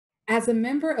As a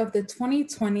member of the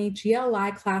 2020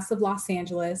 GLI class of Los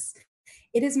Angeles,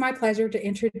 it is my pleasure to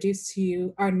introduce to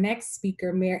you our next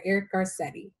speaker, Mayor Eric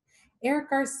Garcetti. Eric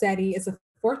Garcetti is a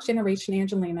fourth generation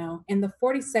Angelino and the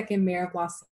 42nd mayor of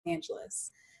Los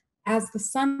Angeles. As the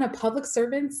son of public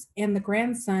servants and the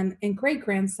grandson and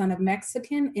great-grandson of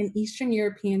Mexican and Eastern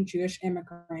European Jewish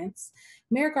immigrants,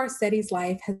 Mayor Garcetti's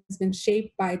life has been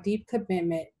shaped by a deep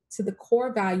commitment to the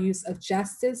core values of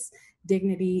justice,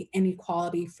 dignity, and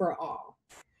equality for all.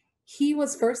 He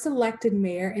was first elected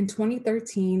mayor in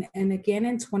 2013 and again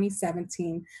in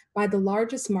 2017 by the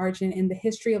largest margin in the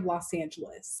history of Los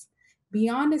Angeles.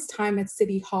 Beyond his time at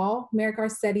City Hall, Mayor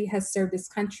Garcetti has served his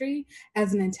country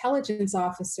as an intelligence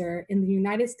officer in the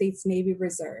United States Navy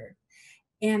Reserve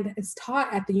and is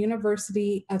taught at the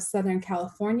University of Southern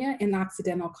California and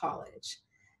Occidental College.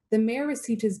 The mayor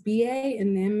received his BA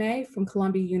and MA from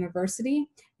Columbia University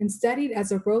and studied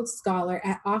as a Rhodes Scholar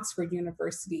at Oxford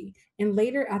University and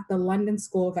later at the London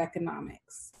School of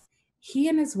Economics. He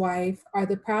and his wife are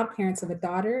the proud parents of a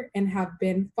daughter and have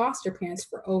been foster parents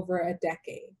for over a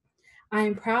decade. I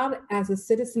am proud as a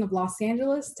citizen of Los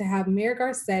Angeles to have Mayor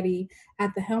Garcetti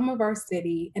at the helm of our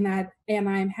city, and I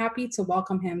am happy to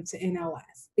welcome him to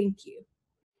NLS. Thank you.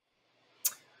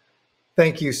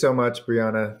 Thank you so much,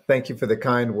 Brianna. Thank you for the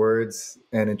kind words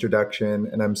and introduction,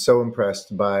 and I'm so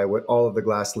impressed by what all of the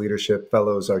Glass Leadership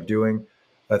Fellows are doing.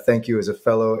 Thank you as a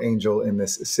fellow angel in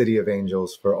this city of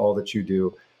angels for all that you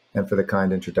do and for the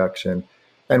kind introduction.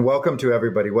 And welcome to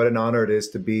everybody. What an honor it is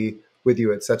to be with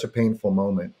you at such a painful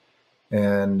moment.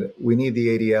 And we need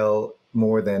the ADL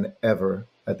more than ever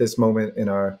at this moment in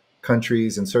our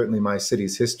country's and certainly my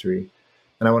city's history.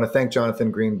 And I want to thank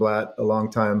Jonathan Greenblatt, a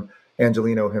longtime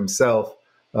Angelino himself,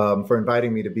 for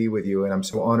inviting me to be with you. And I'm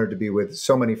so honored to be with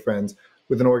so many friends,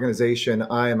 with an organization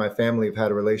I and my family have had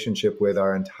a relationship with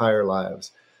our entire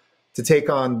lives, to take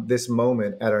on this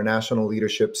moment at our National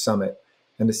Leadership Summit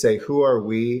and to say, who are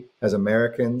we as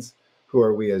Americans? Who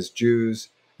are we as Jews?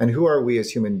 And who are we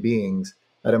as human beings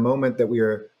at a moment that we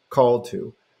are called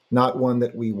to, not one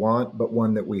that we want, but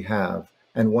one that we have,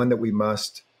 and one that we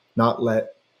must not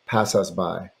let pass us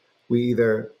by. We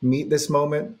either meet this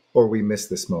moment or we miss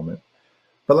this moment.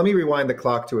 But let me rewind the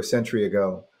clock to a century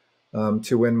ago,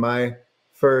 to when my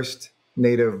first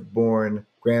native-born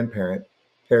grandparent,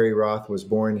 Harry Roth, was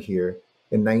born here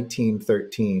in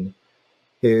 1913.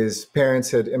 His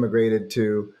parents had immigrated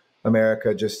to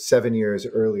America just 7 years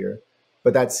earlier.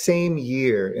 But that same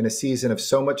year, in a season of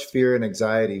so much fear and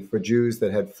anxiety for Jews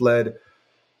that had fled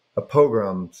a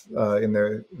pogrom in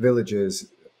their villages,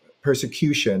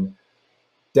 persecution,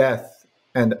 death,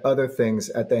 and other things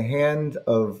at the hand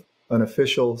of an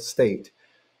official state,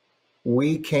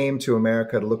 we came to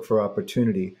America to look for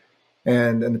opportunity.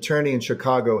 And an attorney in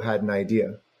Chicago had an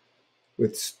idea.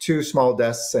 With 2 small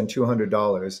desks and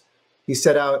 $200, he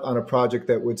set out on a project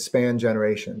that would span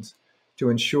generations, to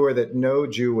ensure that no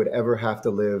Jew would ever have to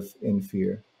live in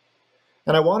fear.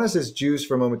 And I want us as Jews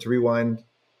for a moment to rewind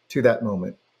to that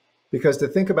moment, because to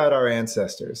think about our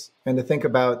ancestors and to think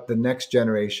about the next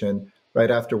generation right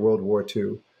after World War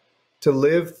II, to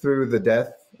live through the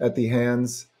death at the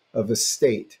hands of a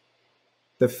state,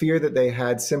 the fear that they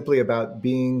had simply about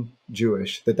being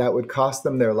Jewish, that would cost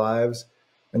them their lives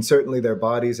and certainly their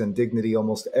bodies and dignity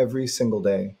almost every single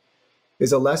day,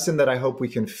 is a lesson that I hope we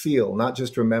can feel, not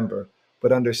just remember,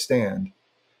 but understand,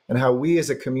 and how we as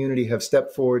a community have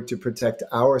stepped forward to protect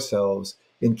ourselves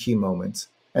in key moments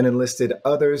and enlisted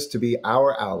others to be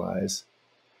our allies.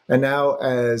 And now,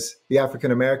 as the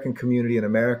African American community in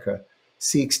America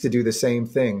seeks to do the same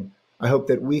thing, I hope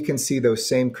that we can see those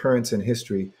same currents in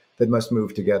history that must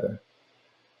move together.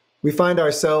 We find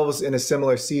ourselves in a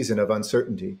similar season of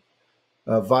uncertainty,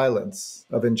 of violence,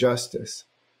 of injustice,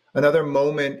 another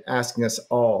moment asking us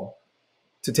all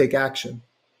to take action,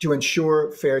 to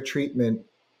ensure fair treatment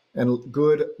and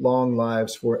good, long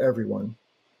lives for everyone.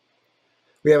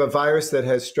 We have a virus that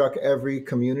has struck every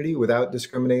community without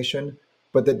discrimination,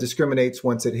 but that discriminates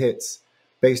once it hits,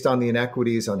 based on the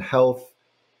inequities on health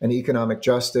and economic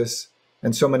justice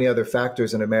and so many other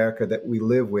factors in America that we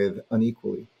live with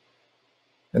unequally.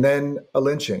 And then a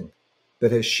lynching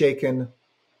that has shaken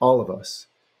all of us,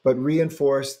 but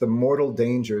reinforced the mortal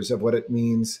dangers of what it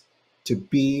means to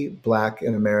be Black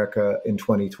in America in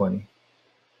 2020.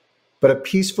 But a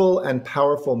peaceful and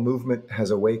powerful movement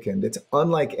has awakened. It's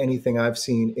unlike anything I've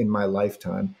seen in my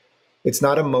lifetime. It's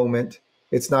not a moment.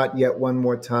 It's not yet one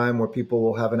more time where people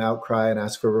will have an outcry and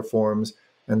ask for reforms,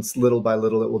 and little by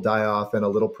little it will die off and a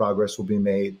little progress will be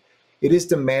made. It is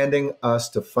demanding us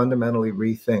to fundamentally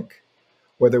rethink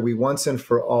whether we once and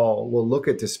for all will look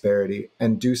at disparity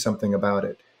and do something about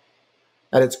it.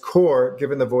 At its core,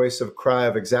 given the voice of cry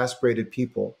of exasperated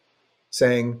people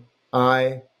saying,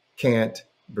 I can't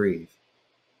breathe.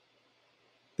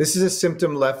 This is a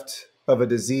symptom left of a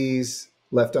disease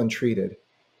left untreated,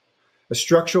 a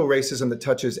structural racism that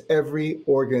touches every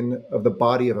organ of the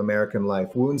body of American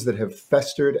life, wounds that have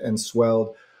festered and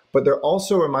swelled, but they're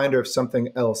also a reminder of something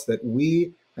else that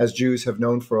we as Jews have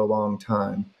known for a long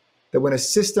time, that when a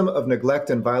system of neglect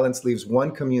and violence leaves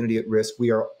one community at risk, we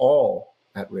are all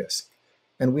at risk.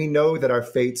 And we know that our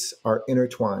fates are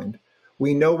intertwined.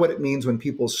 We know what it means when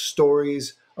people's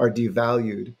stories are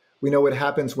devalued. We know what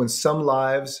happens when some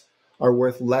lives are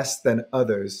worth less than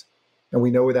others, and we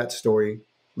know where that story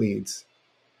leads.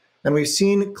 And we've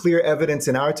seen clear evidence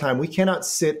in our time. We cannot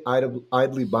sit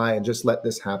idly by and just let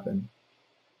this happen.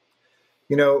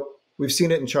 You know, we've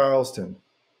seen it in Charleston,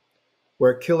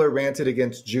 where a killer ranted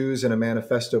against Jews in a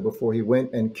manifesto before he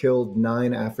went and killed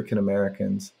 9 African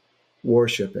Americans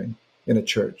worshiping in a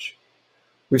church.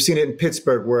 We've seen it in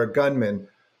Pittsburgh, where a gunman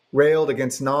railed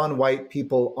against non-white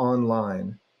people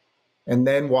online and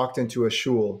then walked into a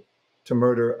shul to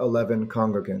murder 11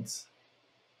 congregants.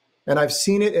 And I've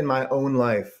seen it in my own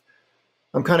life.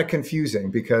 I'm kind of confusing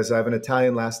because I have an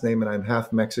Italian last name and I'm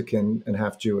half Mexican and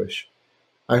half Jewish.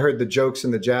 I heard the jokes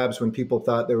and the jabs when people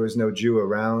thought there was no Jew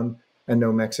around and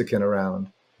no Mexican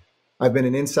around. I've been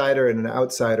an insider and an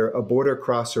outsider, a border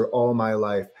crosser all my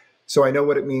life. So I know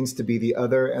what it means to be the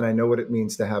other, and I know what it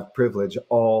means to have privilege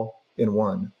all in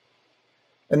one.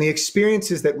 And the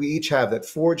experiences that we each have that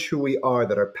forge who we are,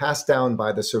 that are passed down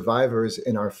by the survivors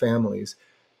in our families,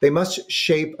 they must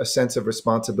shape a sense of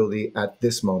responsibility at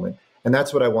this moment. And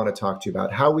that's what I want to talk to you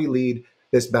about, how we lead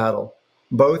this battle,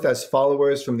 both as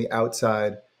followers from the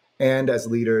outside and as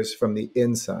leaders from the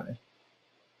inside.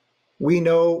 We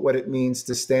know what it means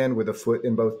to stand with a foot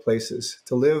in both places,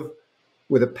 to live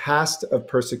with a past of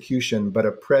persecution, but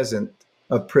a present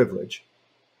of privilege.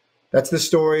 That's the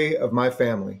story of my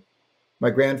family. My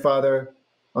grandfather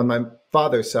on my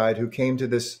father's side, who came to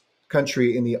this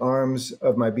country in the arms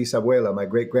of my bisabuela, my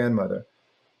great-grandmother,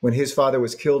 when his father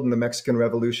was killed in the Mexican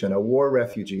Revolution, a war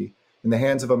refugee, in the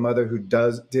hands of a mother who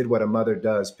did what a mother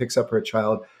does, picks up her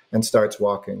child and starts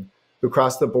walking, who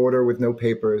crossed the border with no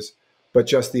papers, but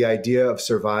just the idea of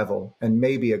survival and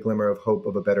maybe a glimmer of hope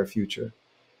of a better future.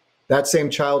 That same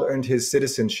child earned his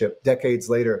citizenship decades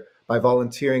later by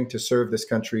volunteering to serve this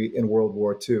country in World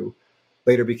War II,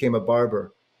 later became a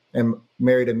barber and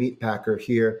married a meat packer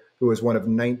here who was one of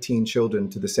 19 children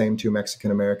to the same 2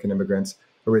 Mexican-American immigrants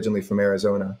originally from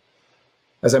Arizona.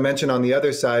 As I mentioned, on the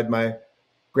other side, my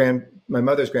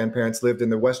mother's grandparents lived in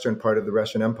the western part of the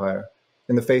Russian Empire.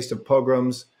 In the face of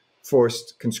pogroms,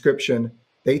 forced conscription,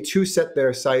 they too set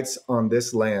their sights on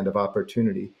this land of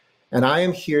opportunity. And I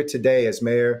am here today as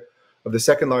mayor of the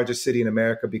second largest city in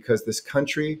America because this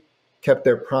country kept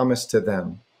their promise to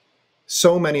them.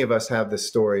 So many of us have this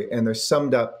story, and they're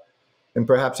summed up in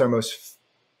perhaps our most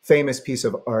famous piece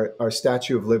of art, our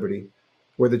Statue of Liberty,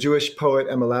 where the Jewish poet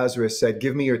Emma Lazarus said,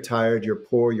 "Give me your tired, your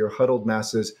poor, your huddled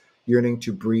masses yearning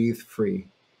to breathe free."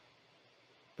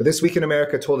 But This Week in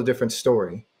America told a different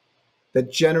story,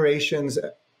 that generations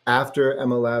after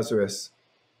Emma Lazarus'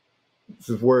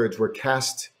 words were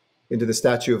cast into the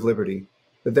Statue of Liberty,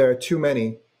 that there are too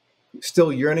many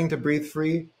still yearning to breathe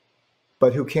free,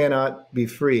 but who cannot be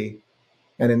free,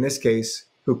 and in this case,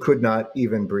 who could not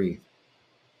even breathe.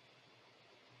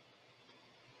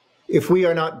 If we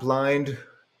are not blind,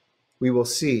 we will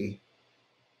see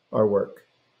our work.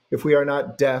 If we are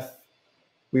not deaf,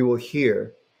 we will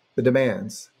hear the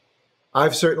demands.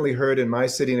 I've certainly heard in my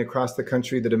city and across the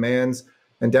country the demands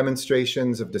and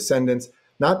demonstrations of descendants,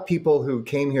 not people who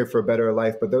came here for a better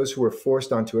life, but those who were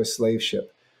forced onto a slave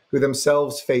ship, who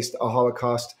themselves faced a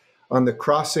Holocaust on the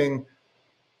crossing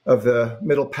of the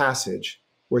Middle Passage,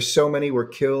 where so many were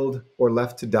killed or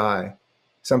left to die,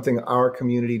 something our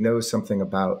community knows something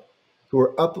about, who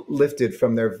were uplifted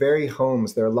from their very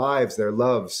homes, their lives, their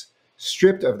loves,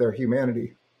 stripped of their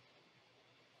humanity.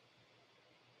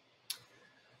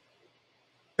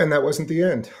 And that wasn't the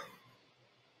end.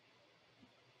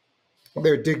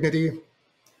 Their dignity,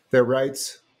 their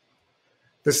rights,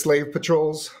 the slave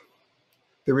patrols,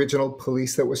 the original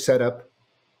police that was set up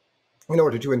in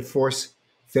order to enforce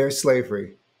their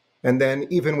slavery. And then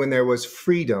even when there was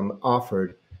freedom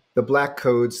offered, the black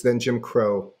codes, then Jim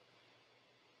Crow,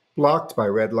 blocked by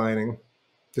redlining,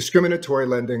 discriminatory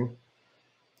lending,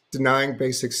 denying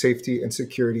basic safety and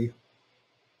security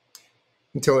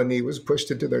until a knee was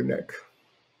pushed into their neck.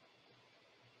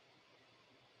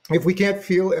 If we can't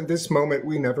feel in this moment,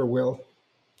 we never will.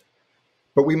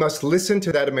 But we must listen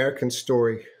to that American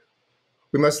story.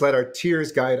 We must let our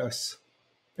tears guide us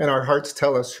and our hearts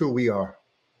tell us who we are.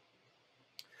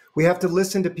 We have to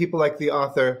listen to people like the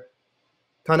author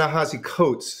Ta-Nehisi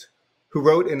Coates, who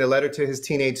wrote in a letter to his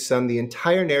teenage son, the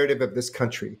entire narrative of this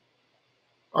country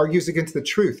argues against the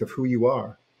truth of who you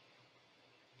are.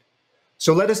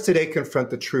 So let us today confront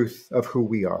the truth of who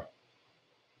we are.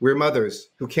 We're mothers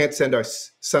who can't send our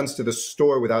sons to the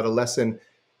store without a lesson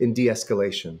in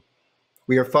de-escalation.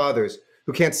 We are fathers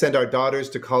who can't send our daughters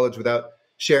to college without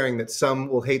sharing that some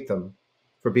will hate them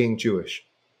for being Jewish.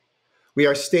 We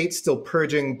are states still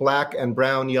purging Black and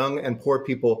brown, young and poor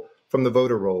people from the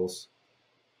voter rolls.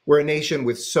 We're a nation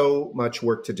with so much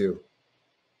work to do.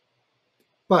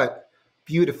 But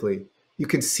beautifully, you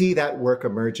can see that work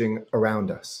emerging around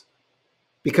us.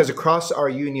 Because across our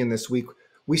union this week,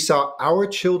 we saw our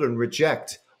children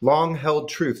reject long-held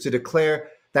truth to declare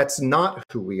that's not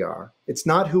who we are. It's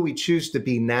not who we choose to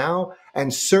be now,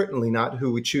 and certainly not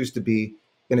who we choose to be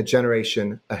in a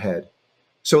generation ahead.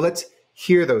 So let's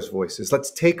hear those voices.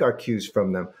 Let's take our cues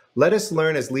from them. Let us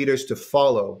learn as leaders to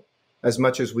follow as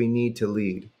much as we need to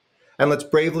lead. And let's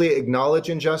bravely acknowledge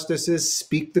injustices,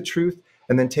 speak the truth,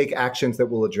 and then take actions that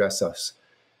will address us.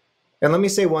 And let me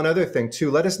say one other thing too.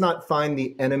 Let us not find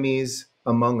the enemies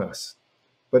among us,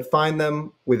 but find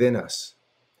them within us,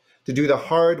 to do the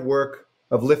hard work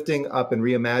of lifting up and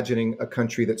reimagining a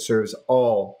country that serves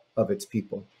all of its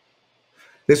people.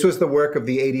 This was the work of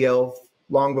the ADL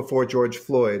long before George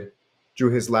Floyd drew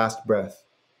his last breath.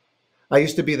 I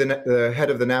used to be the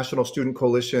head of the National Student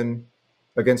Coalition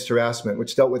Against Harassment,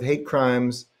 which dealt with hate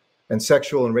crimes and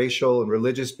sexual and racial and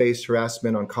religious-based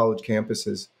harassment on college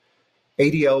campuses.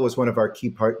 ADL was one of our key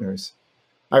partners.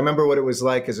 I remember what it was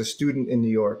like as a student in New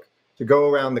York to go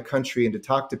around the country and to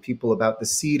talk to people about the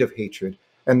seed of hatred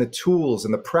and the tools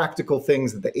and the practical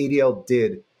things that the ADL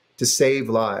did to save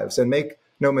lives. And make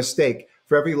no mistake,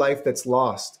 for every life that's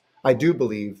lost, I do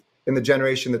believe in the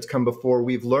generation that's come before,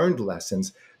 we've learned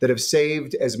lessons that have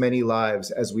saved as many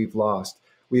lives as we've lost.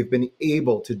 We've been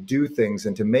able to do things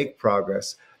and to make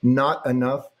progress. Not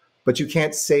enough, but you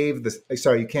can't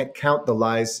you can't count the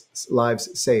lives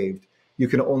saved. You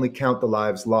can only count the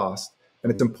lives lost.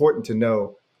 And it's important to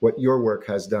know what your work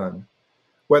has done.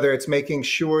 Whether it's making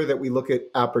sure that we look at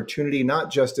opportunity,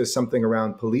 not just as something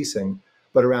around policing,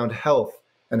 but around health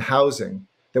and housing,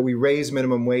 that we raise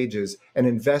minimum wages and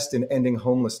invest in ending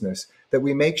homelessness, that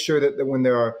we make sure that when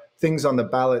there are things on the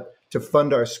ballot to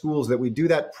fund our schools, that we do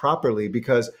that properly,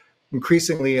 because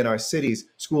increasingly in our cities,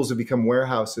 schools have become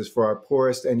warehouses for our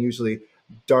poorest and usually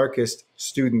darkest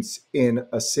students in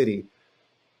a city.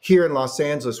 Here in Los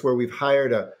Angeles, where we've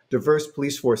hired a diverse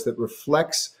police force that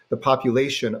reflects the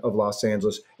population of Los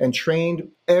Angeles and trained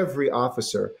every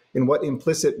officer in what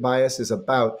implicit bias is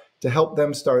about to help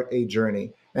them start a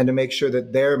journey and to make sure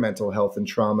that their mental health and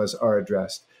traumas are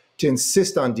addressed, to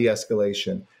insist on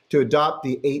de-escalation, to adopt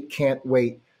the 8 can't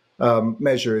wait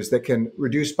measures that can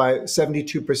reduce by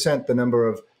 72% the number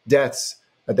of deaths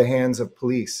at the hands of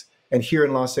police. And here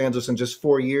in Los Angeles, in just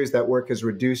 4 years, that work has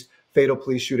reduced fatal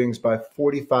police shootings by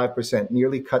 45%,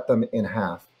 nearly cut them in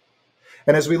half.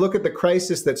 And as we look at the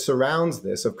crisis that surrounds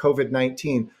this of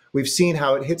COVID-19, we've seen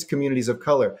how it hits communities of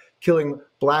color, killing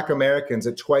Black Americans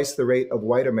at twice the rate of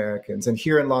white Americans. And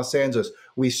here in Los Angeles,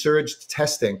 we surged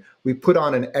testing, we put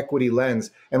on an equity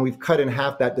lens, and we've cut in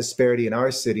half that disparity in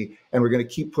our city, and we're going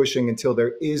to keep pushing until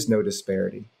there is no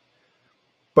disparity.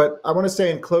 But I want to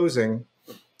say in closing,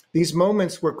 these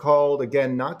moments were called,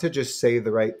 again, not to just say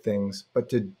the right things, but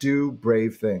to do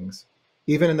brave things,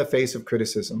 even in the face of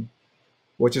criticism,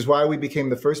 which is why we became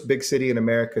the first big city in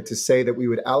America to say that we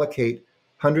would allocate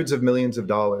hundreds of millions of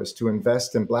dollars to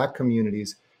invest in Black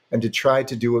communities and to try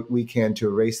to do what we can to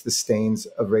erase the stains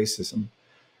of racism.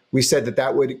 We said that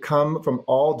that would come from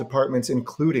all departments,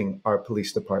 including our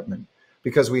police department,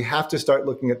 because we have to start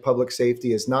looking at public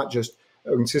safety as not just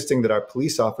insisting that our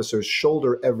police officers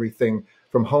shoulder everything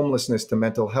from homelessness to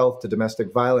mental health to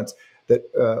domestic violence that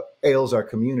ails our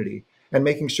community, and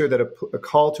making sure that a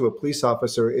call to a police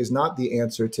officer is not the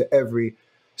answer to every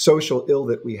social ill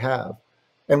that we have.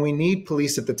 And we need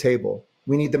police at the table.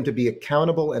 We need them to be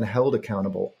accountable and held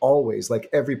accountable, always, like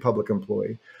every public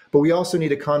employee. But we also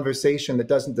need a conversation that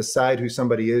doesn't decide who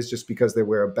somebody is just because they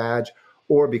wear a badge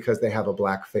or because they have a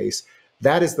Black face.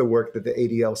 That is the work that the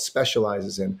ADL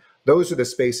specializes in. Those are the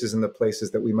spaces and the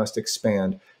places that we must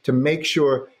expand to make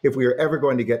sure, if we are ever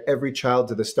going to get every child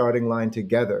to the starting line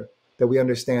together, that we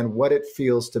understand what it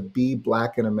feels to be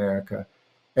Black in America,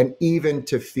 and even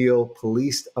to feel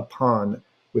policed upon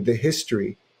with the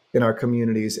history in our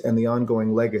communities and the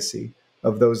ongoing legacy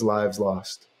of those lives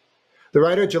lost. The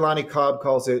writer Jelani Cobb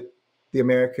calls it the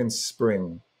American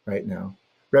Spring right now.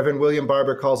 Reverend William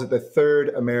Barber calls it the Third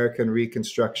American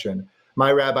Reconstruction.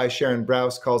 My Rabbi Sharon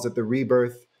Brous calls it the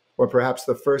rebirth or perhaps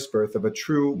the first birth of a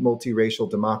true multiracial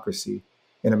democracy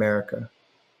in America.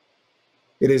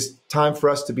 It is time for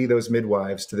us to be those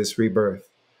midwives to this rebirth,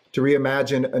 to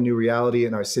reimagine a new reality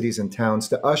in our cities and towns,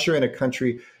 to usher in a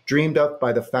country dreamed up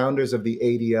by the founders of the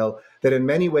ADL that in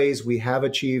many ways we have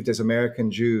achieved as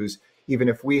American Jews, even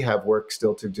if we have work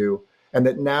still to do, and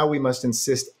that now we must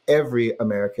insist every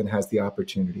American has the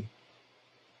opportunity.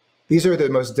 These are the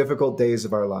most difficult days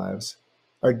of our lives.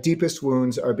 Our deepest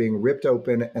wounds are being ripped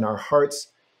open and our hearts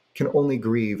can only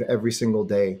grieve every single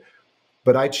day.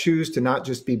 But I choose to not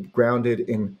just be grounded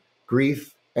in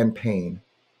grief and pain,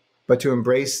 but to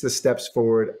embrace the steps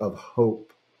forward of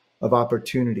hope, of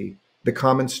opportunity, the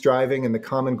common striving and the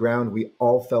common ground we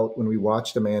all felt when we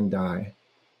watched a man die.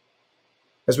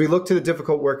 As we look to the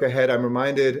difficult work ahead, I'm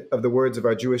reminded of the words of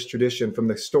our Jewish tradition from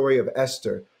the story of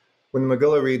Esther, when the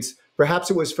Megillah reads, "Perhaps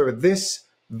it was for this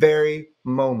very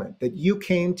moment that you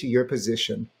came to your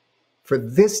position, for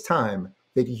this time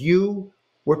that you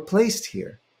were placed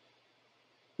here."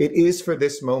 It is for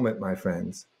this moment, my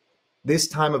friends, this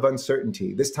time of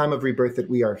uncertainty, this time of rebirth that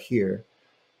we are here.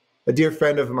 A dear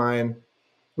friend of mine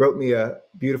wrote me a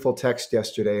beautiful text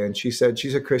yesterday, and she said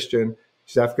she's a Christian,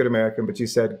 she's African American, but she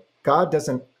said, God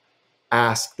doesn't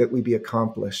ask that we be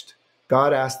accomplished.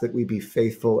 God asks that we be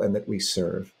faithful and that we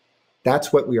serve.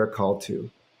 That's what we are called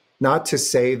to. Not to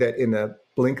say that in a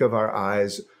blink of our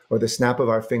eyes or the snap of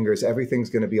our fingers, everything's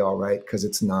going to be all right, because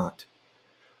it's not.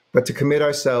 But to commit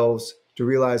ourselves to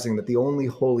realizing that the only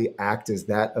holy act is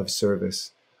that of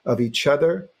service, of each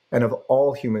other and of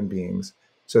all human beings,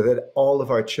 so that all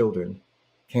of our children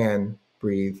can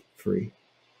breathe free.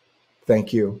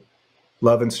 Thank you.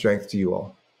 Love and strength to you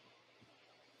all.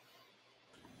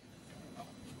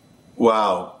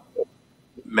 Wow.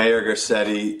 Mayor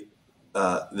Garcetti,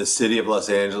 the city of Los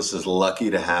Angeles is lucky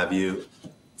to have you.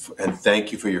 And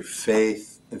thank you for your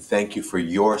faith, and thank you for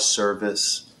your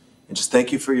service, and just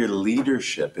thank you for your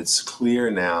leadership. It's clear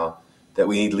now that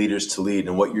we need leaders to lead,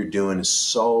 and what you're doing is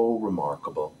so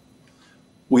remarkable.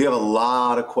 We have a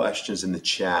lot of questions in the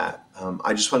chat.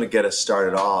 I just want to get us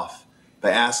started off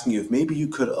by asking you if maybe you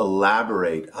could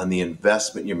elaborate on the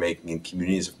investment you're making in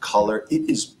communities of color. It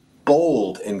is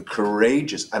bold and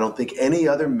courageous. I don't think any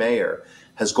other mayor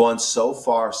has gone so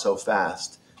far so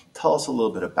fast. Tell us a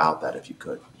little bit about that, if you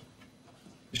could.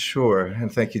 Sure,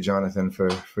 and thank you, Jonathan,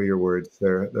 for your words.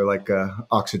 They're like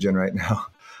oxygen right now.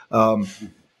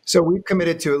 So we've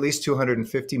committed to at least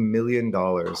 $250 million,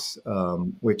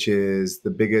 which is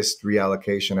the biggest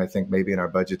reallocation, I think, maybe in our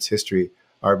budget's history.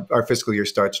 Our fiscal year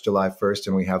starts July 1st,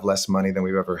 and we have less money than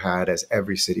we've ever had, as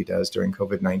every city does during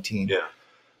COVID-19. Yeah.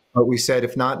 But we said,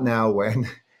 if not now, when?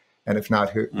 And if not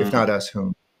who? If not us,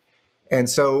 whom? And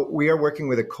so we are working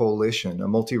with a coalition, a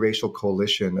multiracial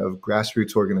coalition of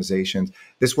grassroots organizations.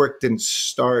 This work didn't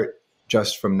start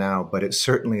just from now, but it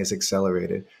certainly has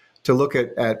accelerated, to look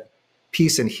at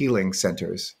peace and healing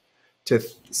centers, to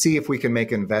see if we can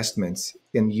make investments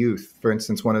in youth. For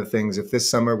instance, one of the things, if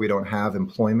this summer we don't have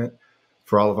employment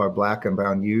for all of our Black and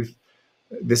brown youth,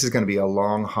 this is going to be a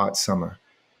long, hot summer.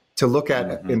 To look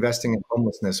at investing in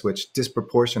homelessness, which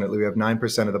disproportionately, we have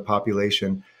 9% of the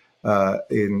population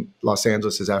in Los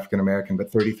Angeles is African American,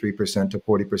 but 33% to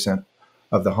 40%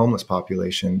 of the homeless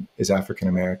population is African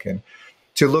American.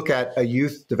 To look at a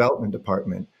youth development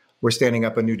department, we're standing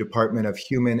up a new Department of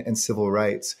Human and Civil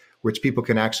Rights, which people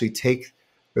can actually take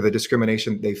the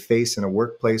discrimination they face in a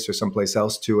workplace or someplace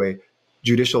else to a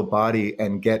judicial body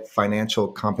and get financial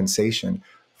compensation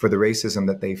for the racism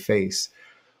that they face.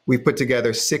 We've put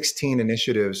together 16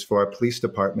 initiatives for our police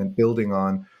department, building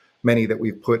on many that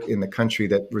we've put in the country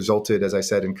that resulted, as I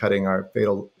said, in cutting our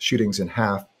fatal shootings in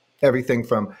half. Everything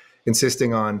from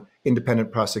insisting on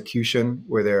independent prosecution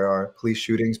where there are police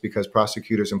shootings because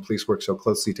prosecutors and police work so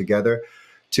closely together,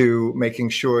 to making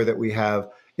sure that we have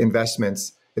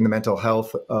investments in the mental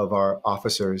health of our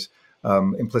officers,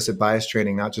 implicit bias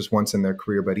training, not just once in their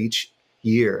career, but each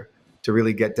year, to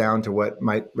really get down to what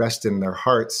might rest in their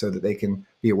hearts so that they can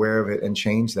be aware of it and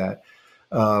change that.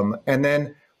 And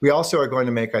then we also are going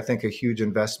to make, I think, a huge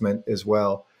investment as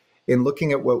well in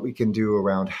looking at what we can do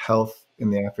around health in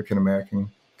the African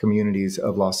American communities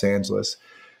of Los Angeles.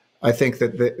 I think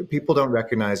that the people don't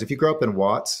recognize, if you grow up in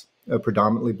Watts, a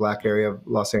predominantly Black area of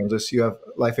Los Angeles, you have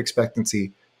life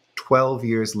expectancy 12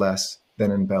 years less than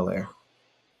in Bel Air.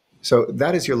 So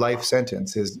that is your life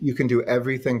sentence, is you can do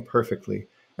everything perfectly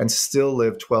and still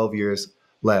live 12 years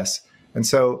less. And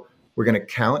so we're going to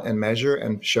count and measure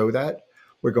and show that.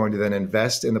 We're going to then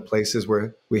invest in the places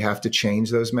where we have to change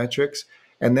those metrics.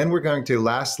 And then we're going to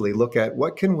lastly look at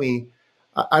what can we,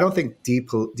 I don't think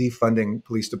defunding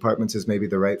police departments is maybe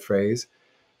the right phrase.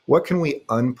 What can we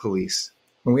unpolice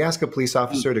When we ask a police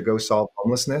officer to go solve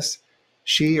homelessness,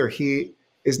 she or he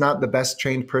is not the best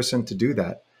trained person to do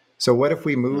that. So what if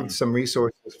we moved some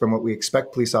resources from what we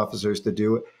expect police officers to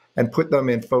do and put them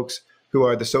in folks who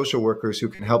are the social workers who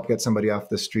can help get somebody off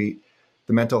the street,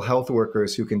 the mental health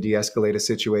workers who can de-escalate a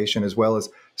situation, as well as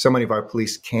so many of our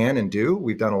police can and do.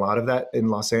 We've done a lot of that in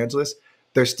Los Angeles.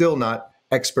 They're still not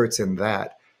experts in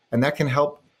that. And that can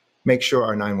help make sure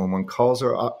our 911 calls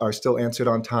are still answered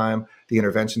on time. The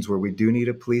interventions where we do need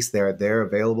a police, they're there,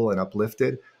 available and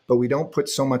uplifted. But we don't put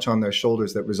so much on their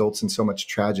shoulders that results in so much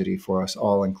tragedy for us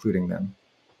all, including them.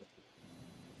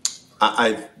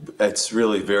 It's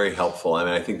really very helpful. I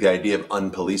mean, I think the idea of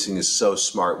unpolicing is so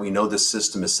smart. We know the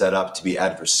system is set up to be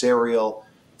adversarial.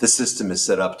 The system is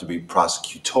set up to be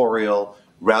prosecutorial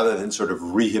rather than sort of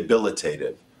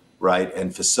rehabilitative, right, and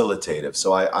facilitative.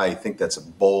 So I think that's a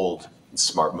bold and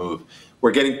smart move.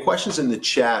 We're getting questions in the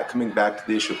chat coming back to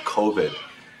the issue of COVID.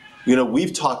 You know,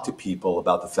 we've talked to people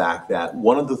about the fact that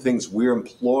one of the things we're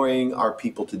employing our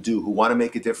people to do who want to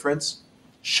make a difference,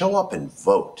 show up and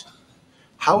vote.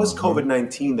 How is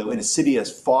COVID-19, though, in a city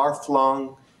as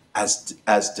far-flung, as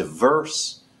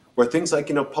diverse, where things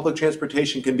like, public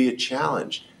transportation can be a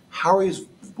challenge,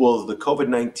 will the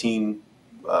COVID-19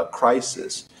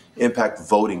 crisis impact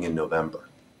voting in November?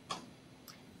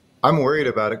 I'm worried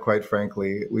about it, quite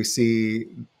frankly. We see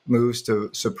moves to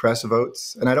suppress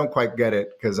votes, and I don't quite get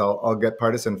it, because I'll get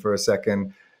partisan for a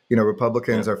second.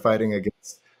 Republicans are fighting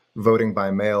against voting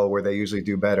by mail, where they usually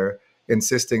do better,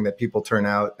 insisting that people turn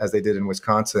out as they did in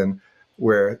Wisconsin,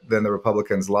 where then the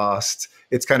Republicans lost.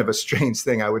 It's kind of a strange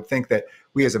thing. I would think that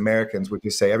we as Americans would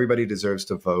just say everybody deserves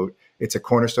to vote. It's a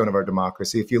cornerstone of our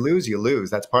democracy. If you lose, you lose.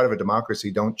 That's part of a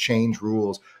democracy. Don't change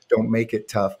rules. Don't make it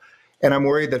tough. And I'm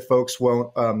worried that folks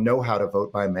won't know how to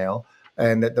vote by mail,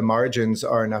 and that the margins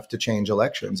are enough to change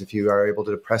elections. If you are able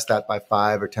to depress that by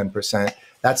 5 or 10%,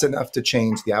 that's enough to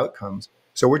change the outcomes.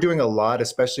 So we're doing a lot,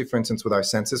 especially, for instance, with our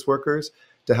census workers,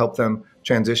 to help them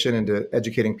transition into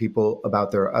educating people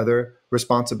about their other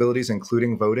responsibilities,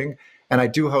 including voting. And I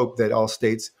do hope that all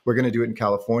states, we're going to do it in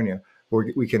California,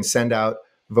 where we can send out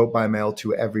vote by mail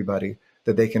to everybody,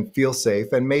 that they can feel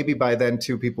safe. And maybe by then,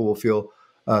 too, people will feel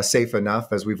safe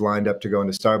enough. As we've lined up to go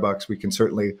into Starbucks, we can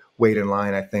certainly wait in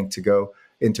line, I think, to go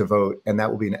in to vote. And that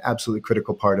will be an absolutely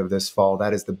critical part of this fall.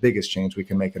 That is the biggest change we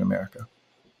can make in America.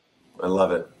 I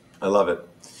love it. I love it.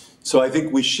 So I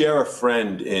think we share a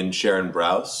friend in Sharon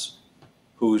Brous,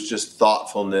 who's just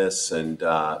thoughtfulness and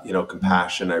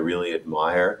compassion I really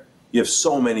admire. You have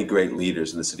so many great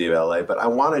leaders in the city of LA, but I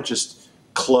want to just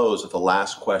close with the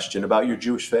last question about your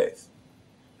Jewish faith.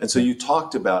 And so you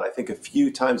talked about, I think, a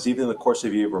few times, even in the course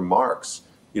of your remarks,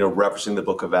 referencing the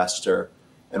book of Esther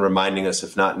and reminding us,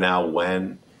 if not now,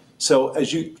 when. So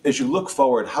as you look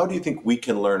forward, how do you think we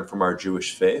can learn from our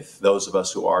Jewish faith, those of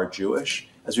us who are Jewish,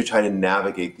 as we try to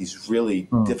navigate these really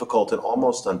difficult and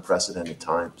almost unprecedented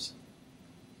times?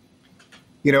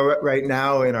 Right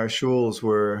now in our shuls,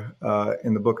 we're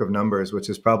in the book of Numbers, which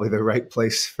is probably the right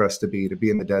place for us to be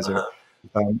in the desert.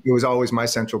 It was always my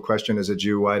central question as a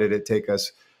Jew: why did it take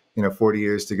us 40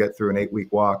 years to get through an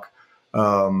 8-week walk?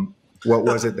 What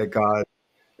was it that God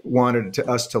wanted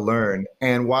us to learn?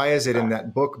 And why is it in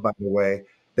that book, by the way,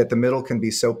 that the middle can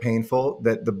be so painful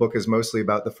that the book is mostly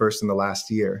about the first and the last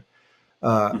year?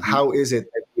 How is it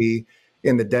that we,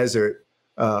 in the desert,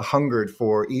 hungered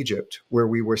for Egypt, where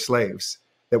we were slaves,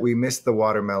 that we missed the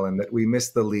watermelon, that we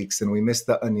missed the leeks, and we missed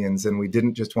the onions, and we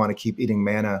didn't just want to keep eating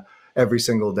manna every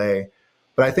single day?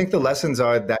 But I think the lessons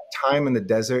are that time in the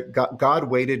desert, God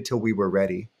waited till we were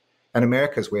ready, and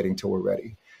America's waiting till we're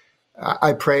ready.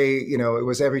 I pray, it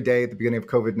was every day at the beginning of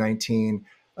COVID-19.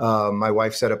 My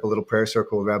wife set up a little prayer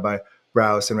circle with Rabbi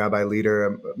Brous and Rabbi Leader,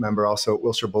 a member also at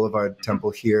Wilshire Boulevard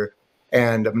Temple here,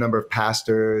 and a number of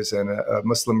pastors and a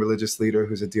Muslim religious leader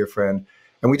who's a dear friend.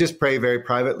 And we just pray very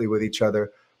privately with each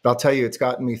other. But I'll tell you, it's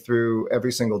gotten me through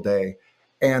every single day.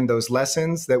 And those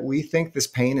lessons that we think this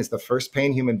pain is the first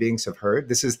pain human beings have heard.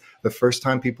 This is the first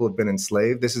time people have been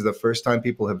enslaved. This is the first time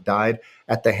people have died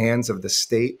at the hands of the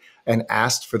state and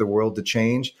asked for the world to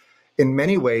change. In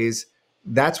many ways,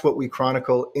 that's what we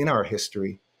chronicle in our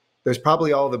history. There's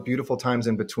probably all the beautiful times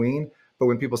in between. But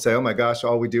when people say, oh my gosh,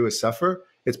 all we do is suffer,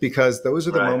 it's because those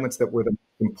are the moments that were the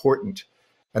most important.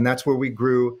 And that's where we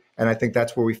grew. And I think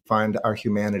that's where we find our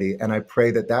humanity. And I pray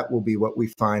that that will be what we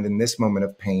find in this moment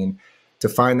of pain, to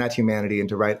find that humanity and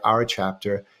to write our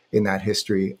chapter in that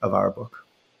history of our book.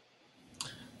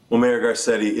 Well, Mayor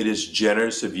Garcetti, it is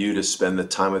generous of you to spend the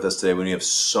time with us today when you have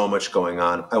so much going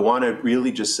on. I want to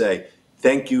really just say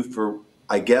thank you for,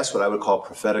 I guess, what I would call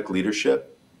prophetic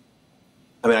leadership.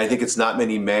 I mean, I think it's not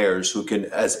many mayors who can,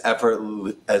 as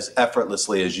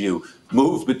effortlessly as you,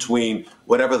 move between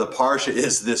whatever the parsha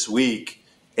is this week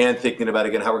and thinking about,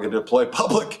 again, how we're going to deploy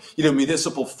public,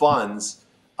 municipal funds.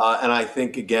 And I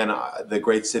think, again, the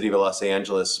great city of Los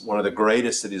Angeles, one of the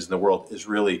greatest cities in the world, is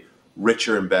really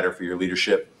richer and better for your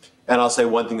leadership. And I'll say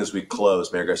one thing as we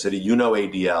close, Mayor Garcetti,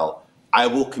 ADL, I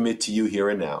will commit to you here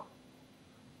and now,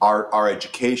 our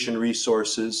education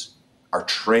resources, our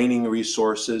training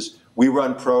resources. We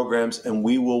run programs, and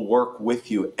we will work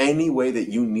with you any way that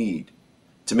you need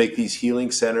to make these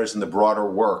healing centers and the broader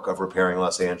work of repairing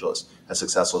Los Angeles as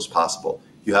successful as possible.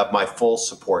 You have my full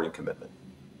support and commitment.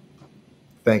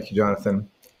 Thank you, Jonathan.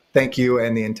 Thank you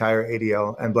and the entire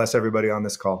ADL, and bless everybody on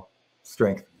this call.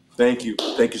 Strength. Thank you.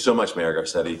 Thank you so much, Mayor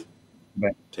Garcetti. Bye.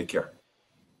 Take care.